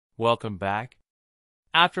Welcome back.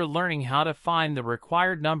 After learning how to find the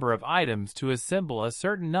required number of items to assemble a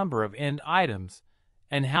certain number of end items,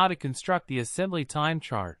 and how to construct the assembly time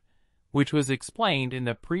chart, which was explained in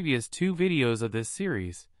the previous 2 videos of this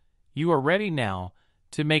series, you are ready now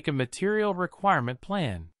to make a material requirement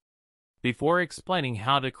plan. Before explaining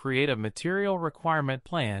how to create a material requirement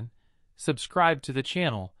plan, subscribe to the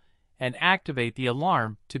channel and activate the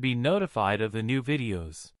alarm to be notified of the new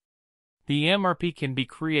videos. The MRP can be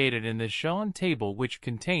created in the shown table, which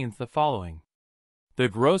contains the following. The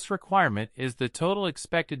gross requirement is the total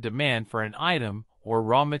expected demand for an item or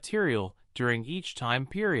raw material during each time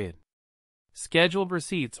period. Scheduled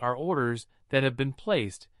receipts are orders that have been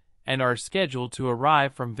placed and are scheduled to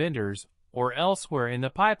arrive from vendors or elsewhere in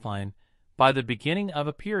the pipeline by the beginning of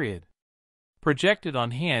a period. Projected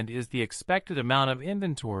on hand is the expected amount of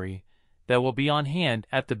inventory that will be on hand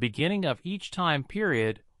at the beginning of each time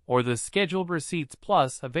period, or the scheduled receipts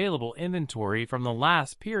plus available inventory from the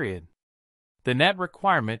last period. The net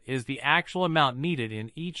requirement is the actual amount needed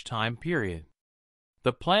in each time period.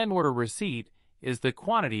 The planned order receipt is the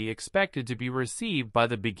quantity expected to be received by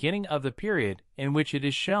the beginning of the period in which it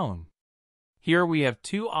is shown. Here we have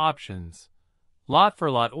 2 options: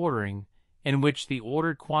 lot-for-lot ordering, in which the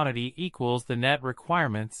ordered quantity equals the net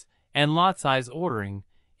requirements, and lot size ordering,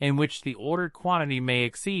 in which the ordered quantity may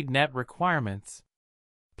exceed net requirements.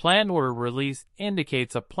 Planned order release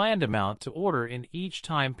indicates a planned amount to order in each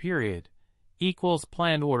time period, equals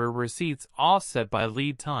planned order receipts offset by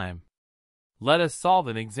lead time. Let us solve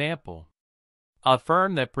an example. A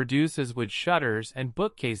firm that produces wood shutters and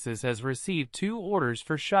bookcases has received 2 orders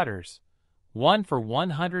for shutters, one for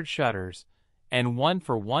 100 shutters and one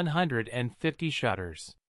for 150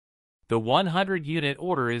 shutters. The 100-unit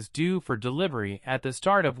order is due for delivery at the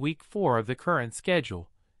start of week 4 of the current schedule,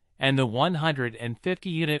 and the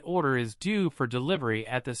 150-unit order is due for delivery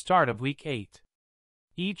at the start of week 8.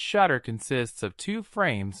 Each shutter consists of 2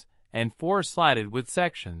 frames and 4 slatted wood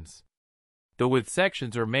sections. The wood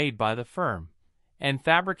sections are made by the firm, and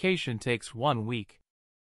fabrication takes 1 week.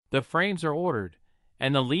 The frames are ordered,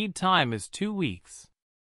 and the lead time is 2 weeks.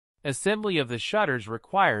 Assembly of the shutters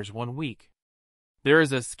requires 1 week. There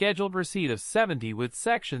is a scheduled receipt of 70 wood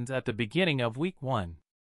sections at the beginning of week 1.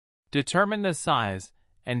 Determine the size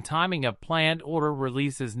and timing of planned order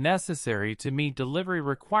releases necessary to meet delivery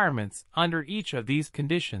requirements under each of these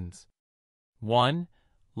conditions. 1.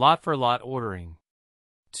 Lot-for-lot ordering.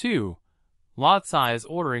 2. Lot size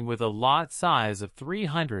ordering with a lot size of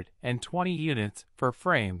 320 units for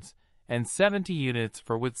frames and 70 units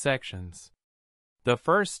for wood sections. The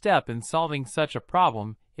first step in solving such a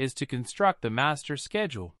problem is to construct the master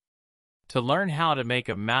schedule. To learn how to make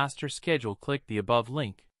a master schedule, click the above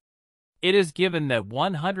link. It is given that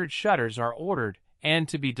 100 shutters are ordered and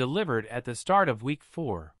to be delivered at the start of week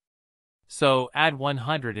 4. So, add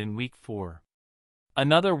 100 in week 4.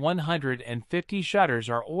 Another 150 shutters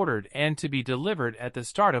are ordered and to be delivered at the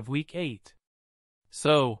start of week 8.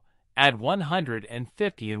 So, add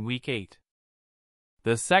 150 in week 8.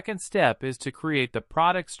 The second step is to create the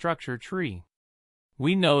product structure tree.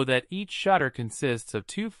 We know that each shutter consists of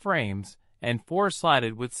 2 frames and 4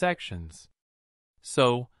 slatted wood sections.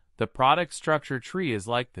 So, the product structure tree is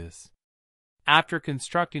like this. After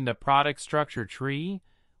constructing the product structure tree,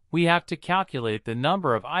 we have to calculate the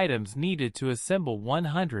number of items needed to assemble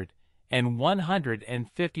 100 and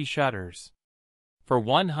 150 shutters. For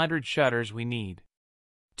 100 shutters we need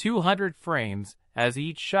 200 frames, as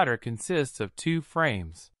each shutter consists of 2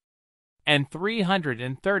 frames. And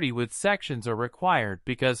 330 wood sections are required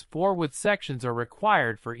because 4 wood sections are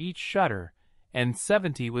required for each shutter, and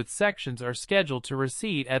 70 wood sections are scheduled to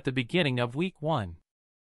receipt at the beginning of week 1.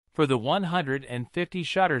 For the 150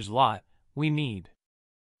 shutters lot, we need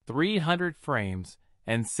 300 frames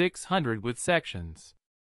and 600 wood sections.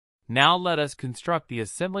 Now let us construct the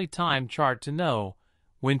assembly time chart to know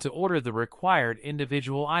when to order the required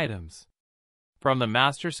individual items. From the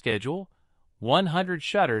master schedule, 100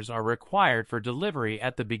 shutters are required for delivery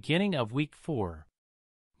at the beginning of week 4.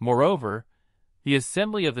 Moreover, the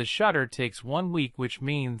assembly of the shutter takes 1 week, which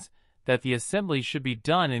means that the assembly should be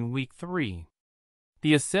done in week 3.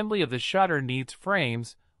 The assembly of the shutter needs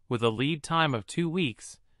frames with a lead time of 2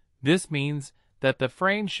 weeks. This means that the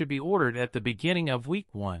frames should be ordered at the beginning of week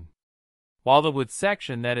 1. While the wood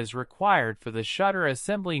section that is required for the shutter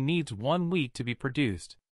assembly needs 1 week to be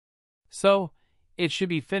produced. So, it should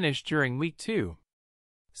be finished during week 2.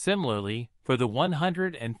 Similarly, for the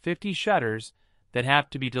 150 shutters that have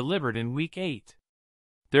to be delivered in week 8,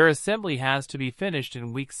 their assembly has to be finished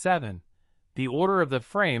in week 7. The order of the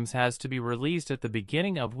frames has to be released at the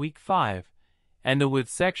beginning of week 5, and the wood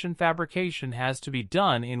section fabrication has to be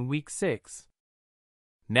done in week 6.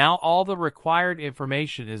 Now all the required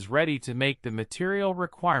information is ready to make the material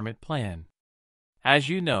requirement plan. As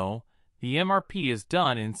you know, the MRP is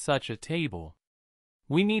done in such a table.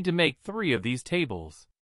 We need to make 3 of these tables.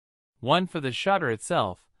 One for the shutter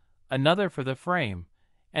itself, another for the frame,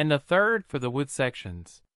 and the third for the wood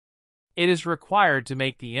sections. It is required to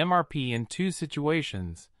make the MRP in 2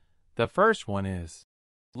 situations. The first one is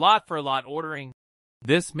lot for lot ordering.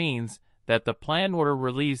 This means that the planned order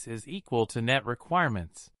release is equal to net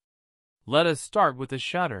requirements. Let us start with the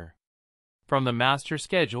shutter. From the master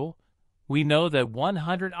schedule, we know that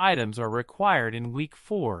 100 items are required in week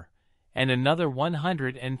 4, and another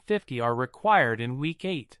 150 are required in week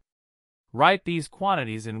 8. Write these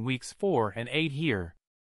quantities in weeks 4 and 8 here.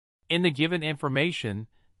 In the given information,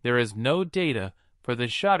 there is no data for the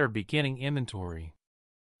shutter beginning inventory.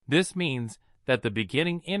 This means that the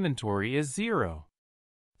beginning inventory is 0.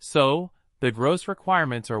 So, the gross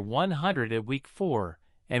requirements are 100 at week 4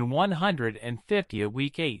 and 150 at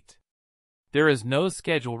week 8. There is no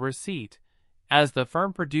scheduled receipt, as the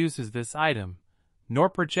firm produces this item, nor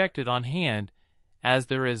projected on hand, as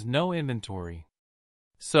there is no inventory.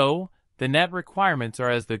 So, the net requirements are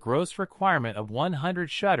as the gross requirement of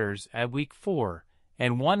 100 shutters at week 4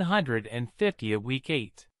 and 150 at week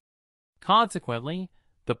 8. Consequently,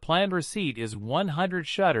 the planned receipt is 100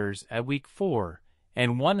 shutters at week 4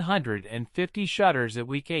 and 150 shutters at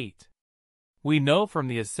week 8. We know from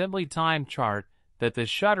the assembly time chart that the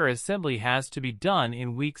shutter assembly has to be done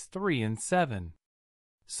in weeks 3 and 7.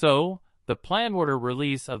 So, the planned order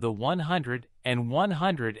release of the 100 and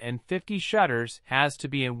 150 shutters has to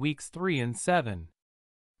be in weeks 3 and 7.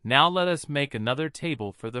 Now let us make another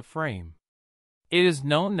table for the frame. It is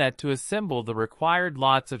known that to assemble the required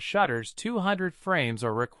lots of shutters, 200 frames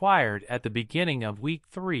are required at the beginning of week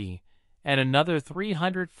 3, and another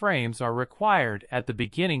 300 frames are required at the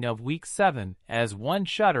beginning of week 7, as one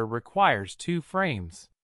shutter requires 2 frames.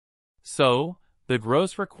 So, the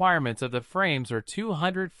gross requirements of the frames are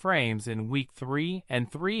 200 frames in week 3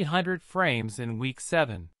 and 300 frames in week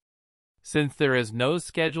 7. Since there is no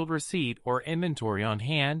scheduled receipt or inventory on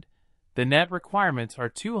hand, the net requirements are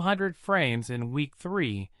 200 frames in week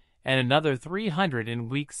 3 and another 300 in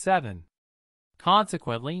week 7.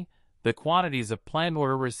 Consequently, the quantities of planned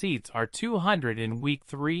order receipts are 200 in week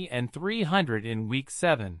 3 and 300 in week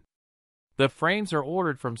 7. The frames are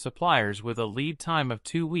ordered from suppliers with a lead time of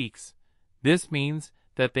 2 weeks. This means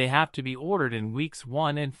that they have to be ordered in weeks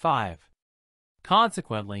 1 and 5.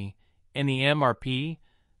 Consequently, in the MRP,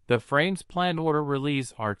 the frames planned order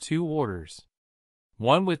release are 2 orders.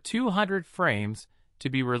 One with 200 frames to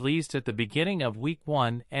be released at the beginning of week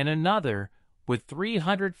 1 and another with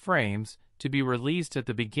 300 frames to be released at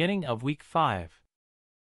the beginning of week 5.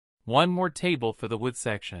 One more table for the wood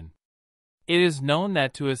section. It is known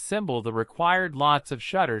that to assemble the required lots of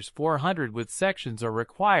shutters, 400 wood sections are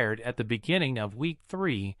required at the beginning of week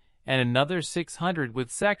 3, and another 600 wood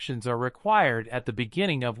sections are required at the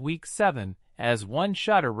beginning of week 7, as one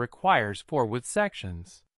shutter requires 4 wood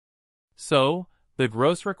sections. So, the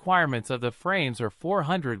gross requirements of the frames are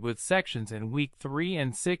 400 wood sections in week 3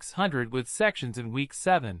 and 600 wood sections in week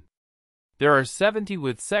 7. There are 70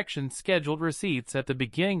 wood section scheduled receipts at the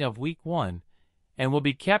beginning of week 1, and will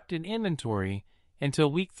be kept in inventory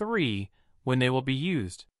until week 3, when they will be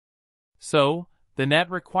used. So, the net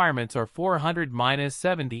requirements are 400 minus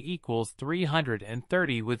 70 equals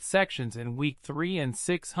 330 wood sections in week 3 and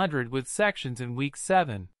 600 wood sections in week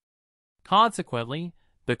 7. Consequently,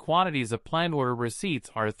 the quantities of planned order receipts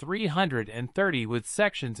are 330 wood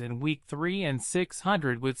sections in week 3 and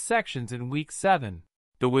 600 wood sections in week 7.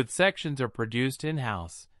 The wood sections are produced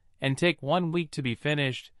in-house and take 1 week to be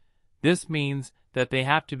finished. This means that they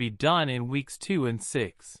have to be done in weeks 2 and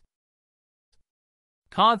 6.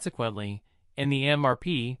 Consequently, in the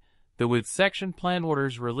MRP, the wood section plan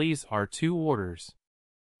orders release are 2 orders.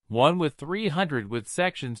 One with 300 wood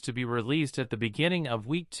sections to be released at the beginning of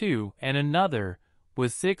week 2 and another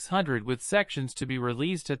with 600 wood sections to be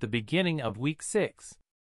released at the beginning of week 6.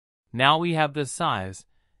 Now we have the size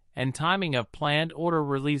and timing of planned order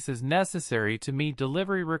releases necessary to meet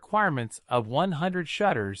delivery requirements of 100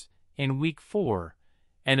 shutters in week 4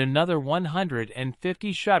 and another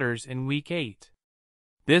 150 shutters in week 8.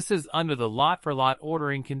 This is under the lot-for-lot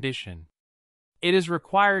ordering condition. It is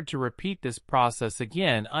required to repeat this process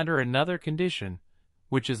again under another condition,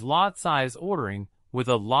 which is lot size ordering with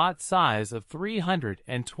a lot size of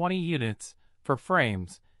 320 units for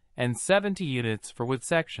frames and 70 units for wood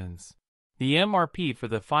sections. The MRP for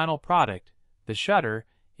the final product, the shutter,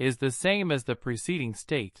 is the same as the preceding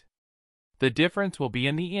state. The difference will be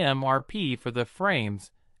in the MRP for the frames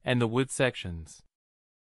and the wood sections.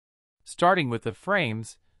 Starting with the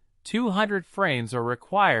frames, 200 frames are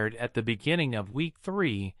required at the beginning of week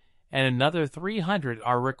 3, and another 300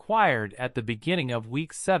 are required at the beginning of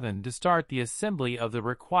week 7 to start the assembly of the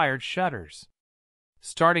required shutters.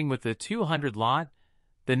 Starting with the 200 lot,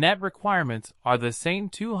 the net requirements are the same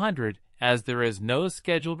 200 as there is no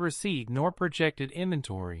scheduled receipt nor projected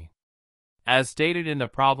inventory. As stated in the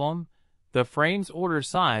problem, the frame's order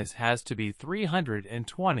size has to be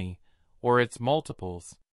 320 or its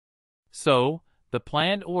multiples. So, the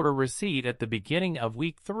planned order receipt at the beginning of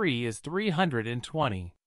week 3 is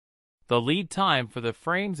 320. The lead time for the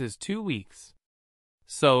frames is 2 weeks.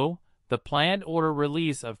 So, the planned order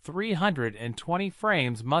release of 320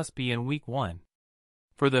 frames must be in week 1.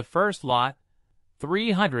 For the first lot,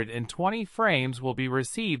 320 frames will be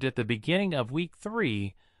received at the beginning of week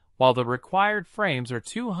 3, while the required frames are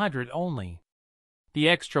 200 only. The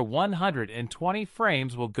extra 120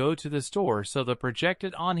 frames will go to the store, so the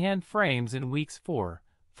projected on-hand frames in weeks 4,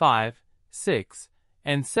 5, 6,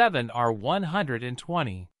 and 7 are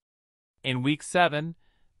 120. In week 7,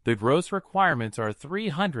 the gross requirements are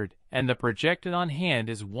 300 and the projected on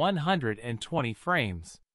hand is 120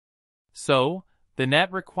 frames. So, the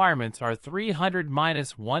net requirements are 300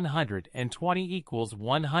 minus 120 equals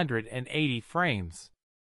 180 frames.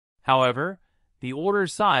 However, the order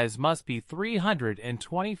size must be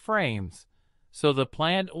 320 frames, so the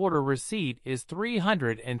planned order receipt is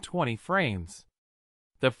 320 frames.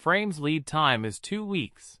 The frame's lead time is 2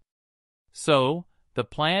 weeks. So, the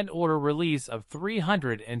planned order release of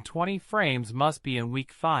 320 frames must be in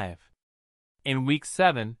week 5. In week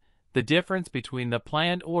 7, the difference between the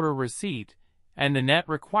planned order receipt and the net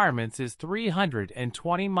requirements is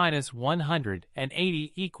 320 minus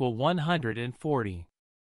 180 equal 140.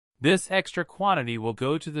 This extra quantity will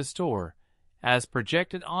go to the store as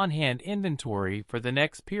projected on-hand inventory for the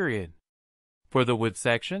next period. For the wood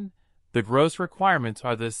section, the gross requirements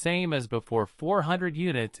are the same as before: 400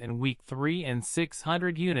 units in week 3 and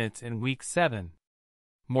 600 units in week 7.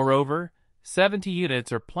 Moreover, 70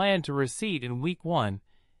 units are planned to receipt in week 1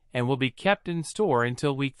 and will be kept in store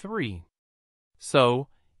until week 3. So,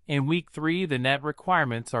 in week 3 the net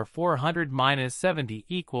requirements are 400 minus 70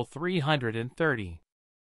 equal 330.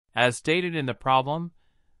 As stated in the problem,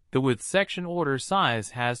 the wood section order size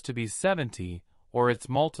has to be 70 or its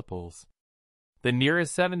multiples. The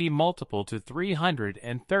nearest 70 multiple to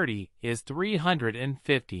 330 is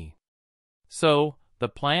 350. So, the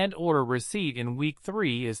planned order receipt in week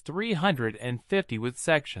 3 is 350 wood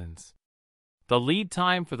sections. The lead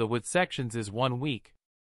time for the wood sections is 1 week.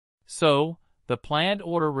 So, the planned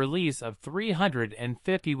order release of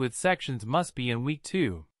 350 wood sections must be in week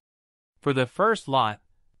 2. For the first lot,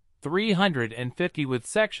 350 wood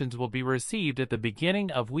sections will be received at the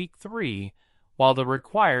beginning of week 3, while the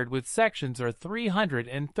required wood sections are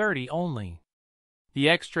 330 only. The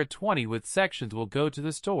extra 20 wood sections will go to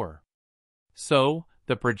the store. So,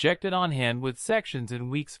 the projected on-hand wood sections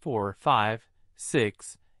in weeks 4, 5,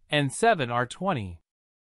 6, and 7 are 20.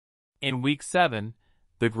 In week 7,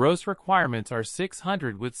 the gross requirements are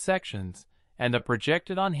 600 wood sections, and the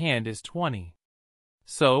projected on-hand is 20.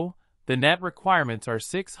 So, the net requirements are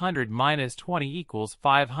 600 minus 20 equals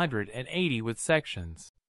 580 wood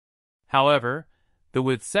sections. However, the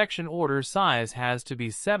wood section order size has to be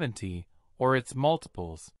 70 or its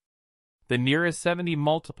multiples. The nearest 70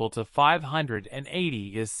 multiple to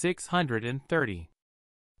 580 is 630.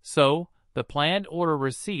 So, the planned order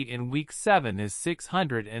receipt in week 7 is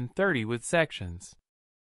 630 wood sections.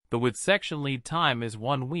 The wood section lead time is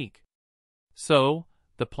 1 week. So,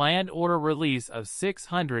 the planned order release of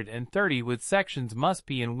 630 wood sections must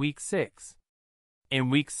be in week 6.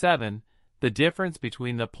 In week 7, the difference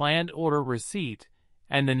between the planned order receipt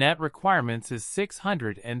and the net requirements is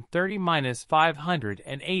 630 minus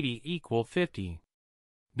 580 equal 50.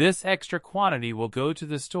 This extra quantity will go to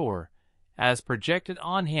the store as projected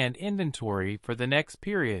on-hand inventory for the next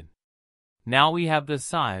period. Now we have the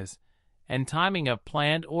size and timing of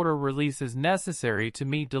planned order releases necessary to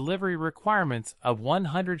meet delivery requirements of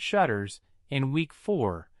 100 shutters in week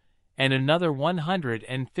 4 and another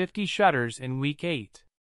 150 shutters in week 8.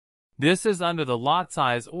 This is under the lot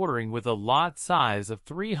size ordering with a lot size of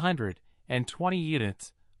 320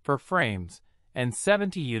 units for frames and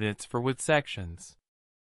 70 units for wood sections,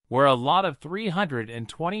 where a lot of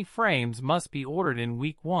 320 frames must be ordered in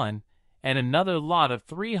week 1 and another lot of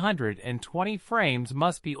 320 frames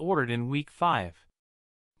must be ordered in week 5.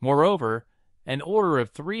 Moreover, an order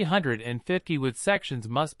of 350 wood sections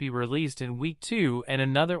must be released in week 2 and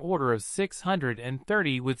another order of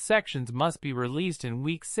 630 wood sections must be released in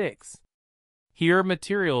week 6. Here,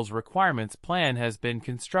 materials requirements plan has been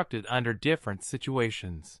constructed under different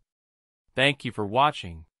situations. Thank you for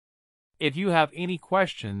watching. If you have any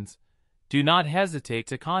questions, do not hesitate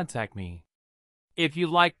to contact me. If you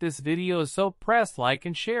like this video, so press like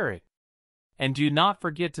and share it. And do not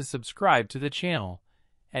forget to subscribe to the channel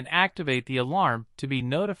and activate the alarm to be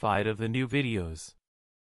notified of the new videos.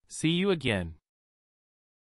 See you again.